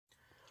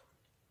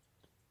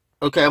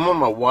Okay, I'm on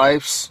my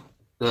wife's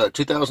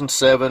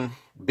 2007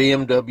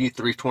 BMW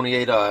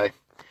 328i,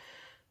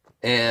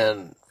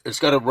 and it's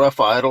got a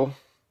rough idle.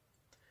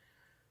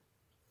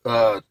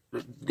 Got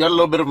a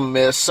little bit of a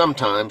miss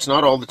sometimes,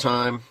 not all the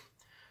time.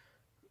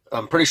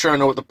 I'm pretty sure I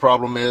know what the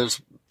problem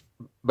is,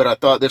 but I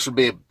thought this would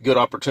be a good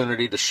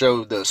opportunity to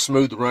show the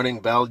smooth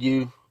running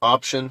value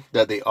option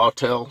that the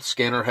Autel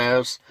scanner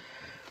has.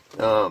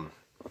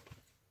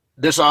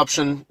 This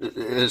option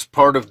is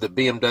part of the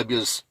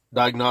BMW's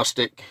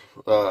Diagnostic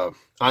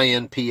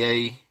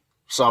INPA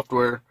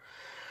software.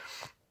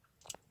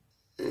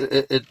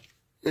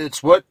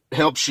 It's what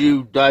helps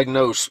you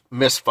diagnose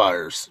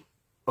misfires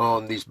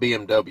on these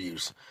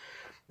BMWs.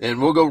 And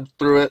we'll go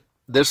through it.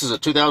 This is a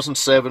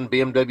 2007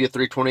 BMW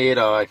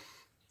 328i.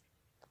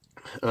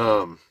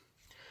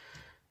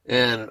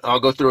 And I'll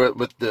go through it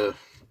with the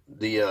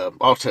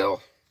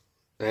Autel,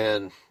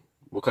 and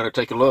we'll kind of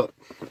take a look.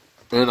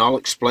 And I'll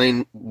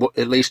explain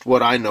at least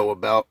what I know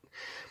about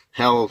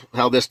how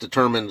this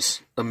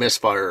determines a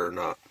misfire or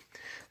not.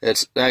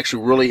 It's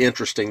actually really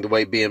interesting the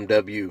way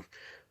BMW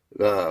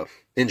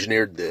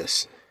engineered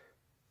this.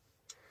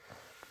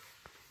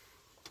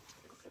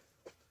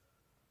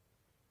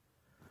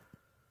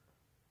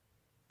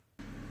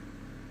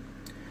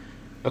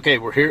 Okay,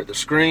 we're here at the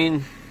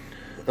screen.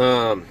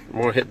 I'm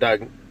going to hit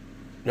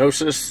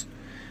Diagnosis,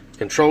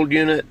 Control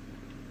Unit.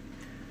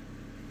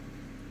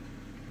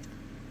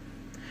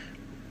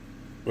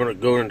 We're going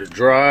to go into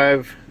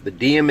Drive. The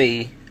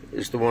DME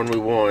is the one we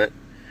want.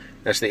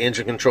 That's the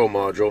engine control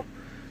module.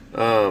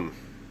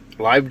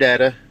 Live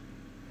data.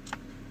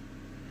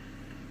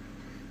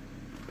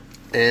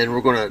 And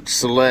we're going to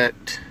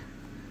select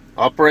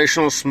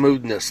operational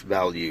smoothness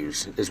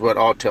values, is what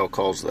Autel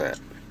calls that.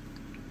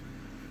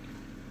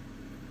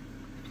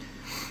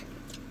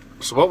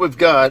 So what we've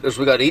got is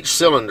we got each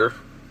cylinder,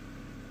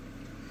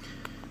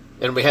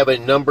 and we have a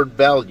numbered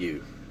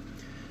value.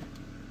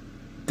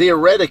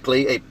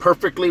 Theoretically, a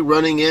perfectly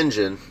running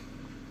engine,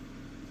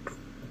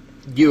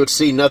 you would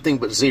see nothing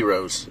but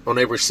zeros on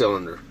every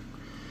cylinder.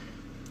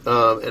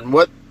 And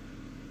what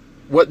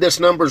this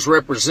number is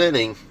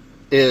representing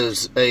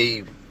is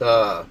a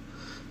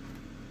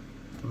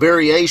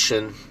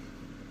variation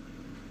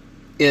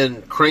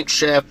in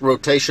crankshaft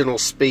rotational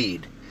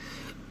speed.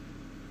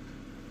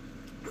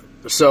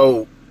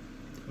 So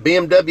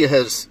BMW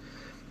has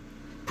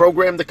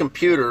programmed the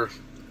computer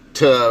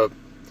to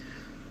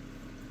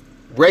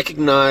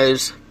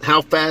recognize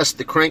how fast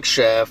the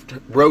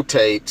crankshaft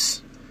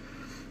rotates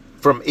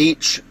from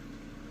each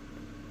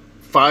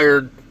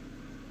fired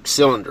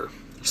cylinder.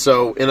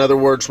 So in other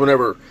words,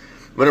 whenever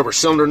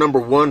cylinder number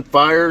 1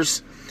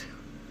 fires,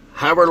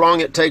 however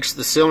long it takes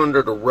the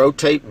cylinder to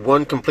rotate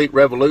one complete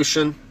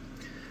revolution,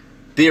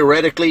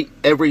 theoretically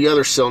every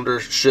other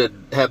cylinder should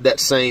have that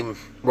same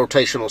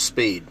rotational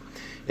speed.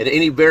 And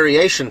any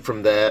variation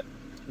from that,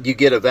 you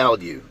get a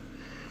value.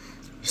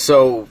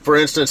 So for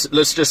instance,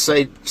 let's just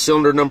say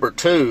cylinder number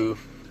 2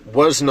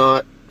 was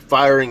not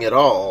firing at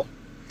all.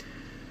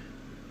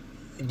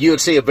 You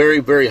would see a very,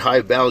 very high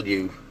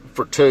value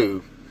for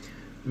 2,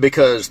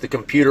 because the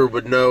computer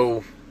would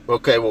know,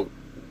 okay, well,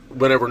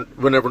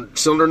 whenever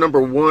cylinder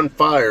number 1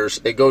 fires,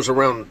 it goes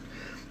around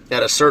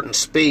at a certain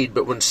speed,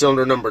 but when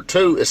cylinder number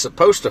 2 is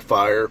supposed to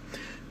fire,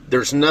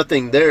 there's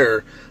nothing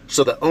there.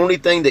 So the only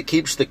thing that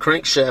keeps the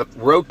crankshaft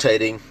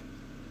rotating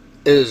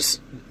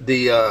is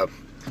the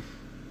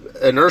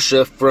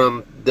inertia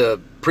from the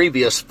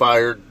previous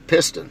fired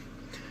piston.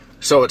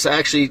 So it's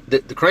actually, the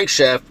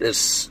crankshaft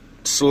is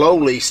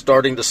slowly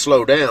starting to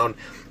slow down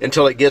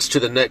until it gets to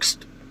the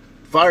next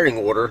firing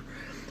order,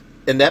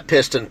 and that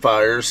piston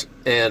fires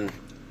and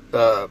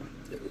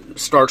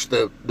starts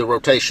the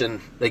rotation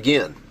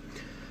again.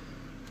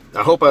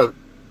 I hope I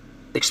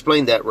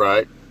explained that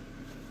right.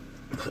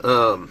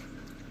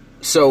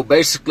 So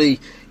basically,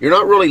 you're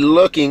not really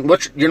looking.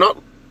 You're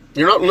not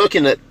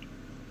looking at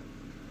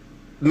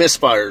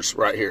misfires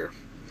right here.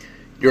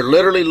 You're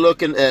literally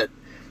looking at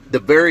the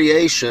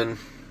variation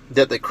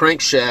that the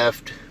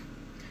crankshaft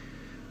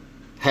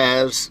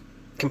has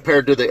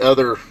compared to the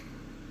other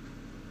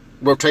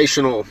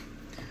rotational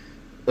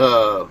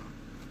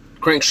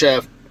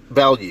crankshaft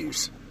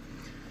values.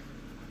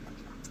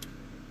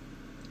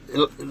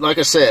 Like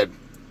I said,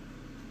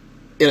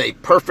 in a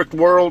perfect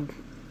world,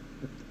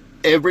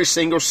 every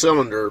single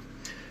cylinder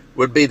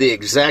would be the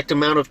exact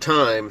amount of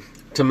time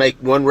to make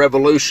one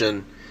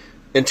revolution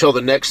until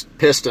the next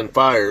piston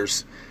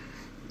fires,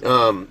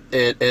 and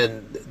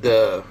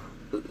the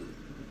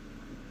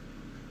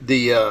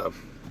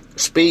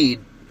speed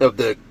of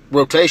the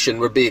rotation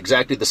would be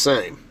exactly the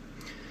same.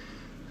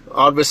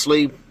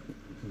 Obviously,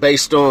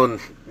 based on,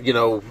 you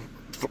know,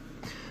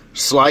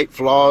 slight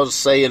flaws,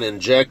 say in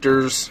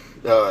injectors,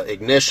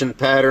 ignition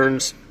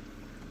patterns.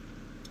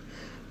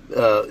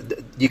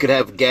 You could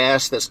have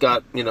gas that's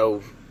got, you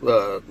know,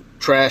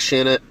 trash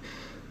in it.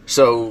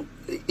 So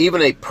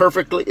even a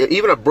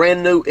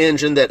brand new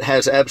engine that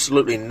has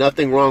absolutely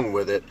nothing wrong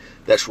with it,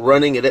 that's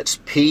running at its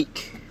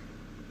peak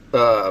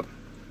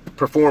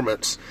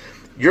performance,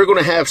 you're going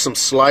to have some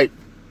slight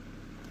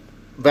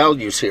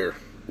values here.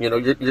 You know,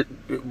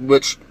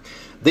 which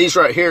these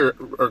right here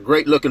are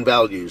great looking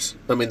values.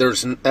 I mean,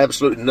 there's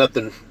absolutely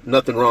nothing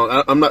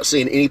wrong. I'm not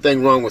seeing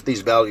anything wrong with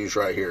these values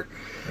right here.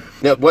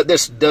 Now, what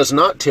this does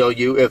not tell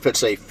you if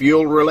it's a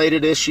fuel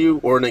related issue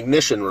or an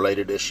ignition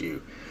related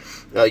issue.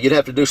 You'd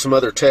have to do some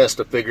other tests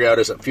to figure out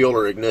is it fuel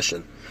or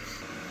ignition.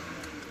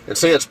 And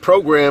see, it's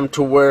programmed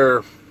to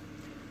where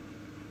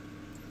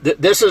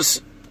this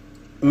is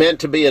meant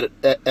to be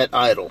at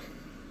idle.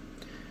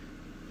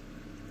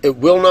 It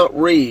will not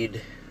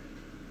read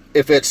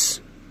if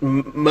it's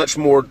much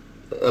more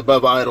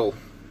above idle.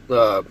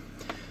 I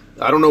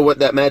don't know what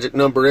that magic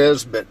number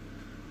is, but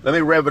let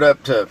me rev it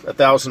up to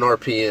 1,000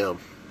 RPM.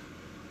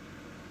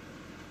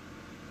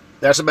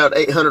 That's about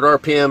 800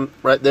 RPM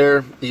right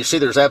there. You see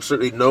there's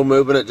absolutely no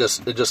movement.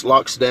 It just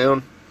locks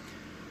down.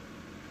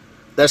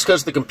 That's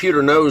because the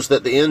computer knows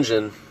that the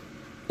engine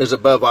is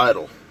above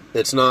idle.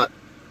 It's not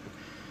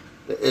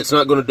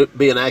going to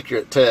be an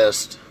accurate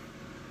test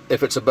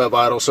if it's above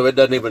idle, so it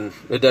doesn't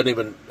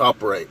even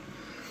operate.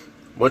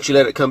 Once you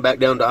let it come back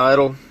down to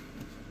idle,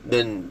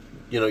 then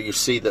you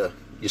see the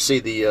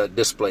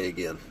display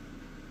again.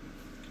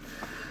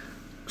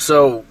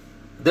 So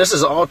this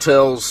is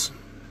Autel's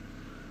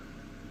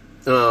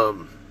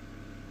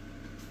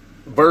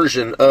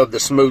version of the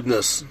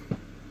smoothness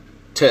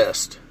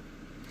test.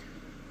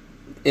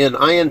 In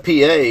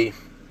INPA,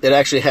 it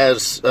actually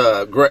has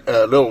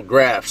little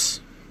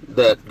graphs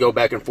that go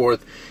back and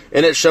forth,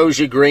 and it shows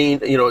you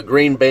green, a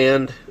green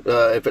band.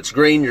 If it's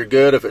green, you're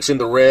good. If it's in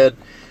the red,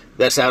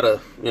 that's out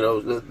of,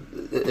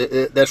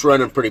 that's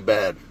running pretty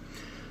bad.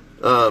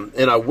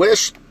 And I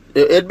wish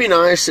it'd be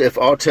nice if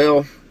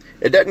Autel,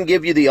 it doesn't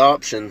give you the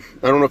option.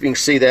 I don't know if you can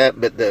see that,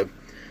 but the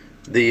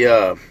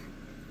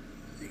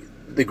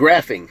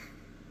graphing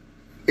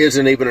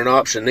isn't even an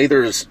option.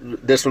 Neither is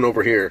this one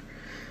over here,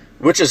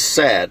 which is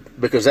sad,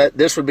 because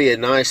this would be a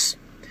nice.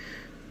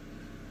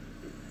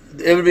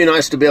 It would be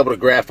nice to be able to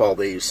graph all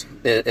these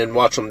and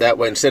watch them that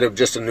way instead of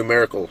just a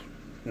numerical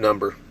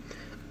number.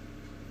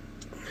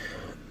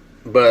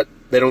 But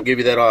they don't give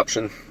you that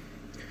option.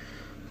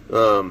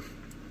 But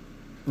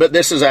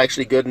this is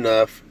actually good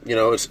enough.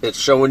 It's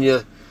showing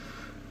you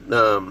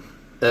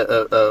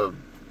a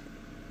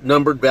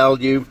numbered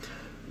value.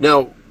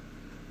 Now,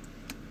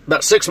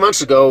 about 6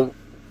 months ago,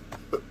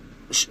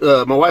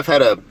 my wife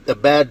had a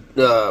bad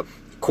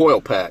coil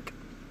pack,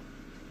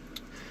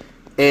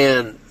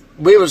 and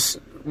we was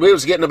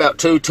getting about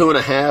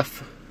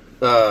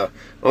 2.5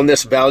 on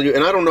this value,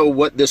 and I don't know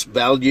what this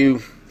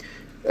value.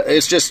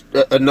 It's just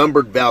a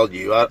numbered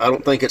value. I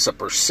don't think it's a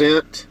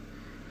percent.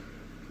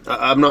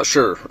 I'm not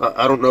sure.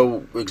 I don't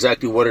know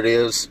exactly what it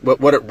is,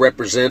 what it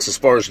represents as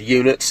far as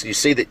units. You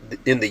see that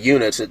in the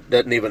units, it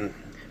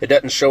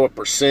doesn't show a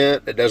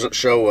percent. It doesn't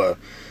show a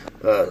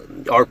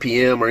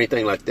RPM or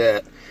anything like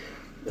that.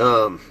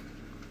 But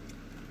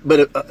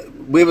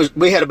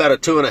we had about a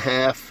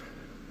 2.5.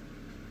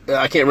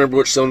 I can't remember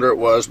which cylinder it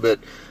was, but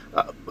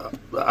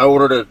I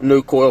ordered a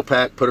new coil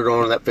pack, put it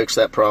on, and that fixed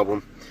that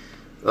problem.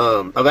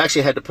 I've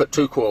actually had to put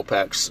 2 coil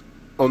packs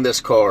on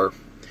this car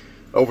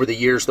over the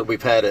years that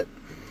we've had it,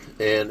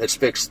 and it's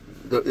fixed.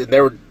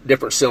 There were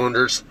different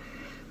cylinders.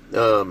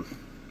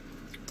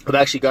 I've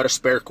actually got a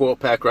spare coil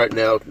pack right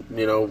now.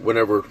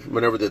 Whenever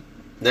the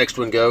next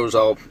one goes,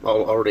 I'll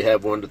already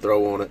have one to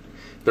throw on it.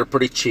 They're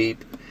pretty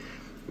cheap,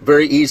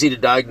 very easy to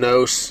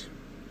diagnose.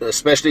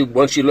 Especially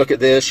once you look at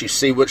this, you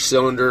see which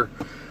cylinder.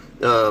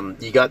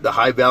 You got the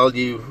high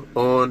value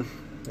on.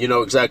 You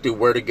know exactly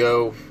where to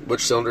go,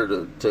 which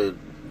cylinder to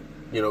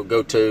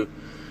go to.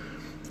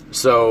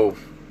 So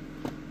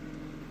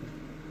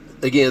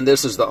again,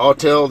 this is the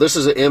Autel. This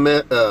is a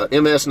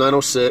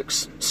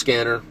MS906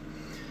 scanner.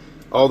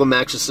 All the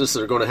Maxisys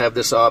are going to have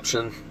this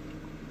option.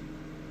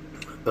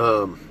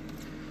 But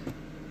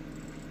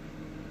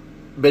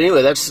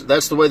anyway,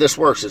 that's the way this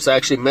works. It's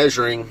actually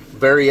measuring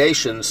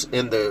variations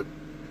in the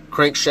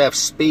crankshaft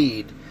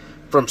speed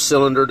from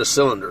cylinder to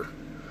cylinder,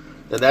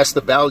 and that's the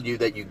value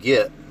that you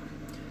get.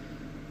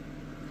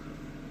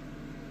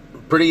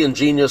 Pretty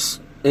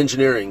ingenious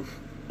engineering,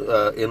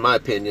 in my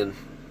opinion,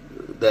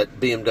 that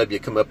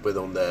BMW come up with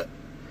on that.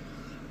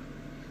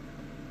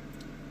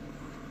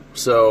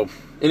 So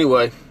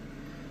anyway,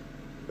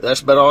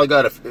 that's about all I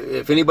got.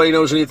 If anybody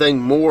knows anything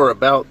more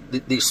about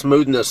the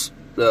smoothness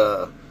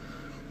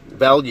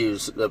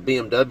values of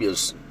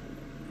BMWs,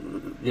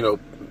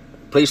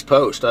 please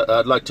post.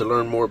 I'd like to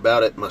learn more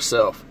about it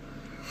myself.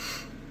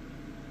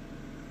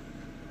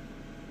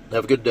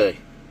 Have a good day.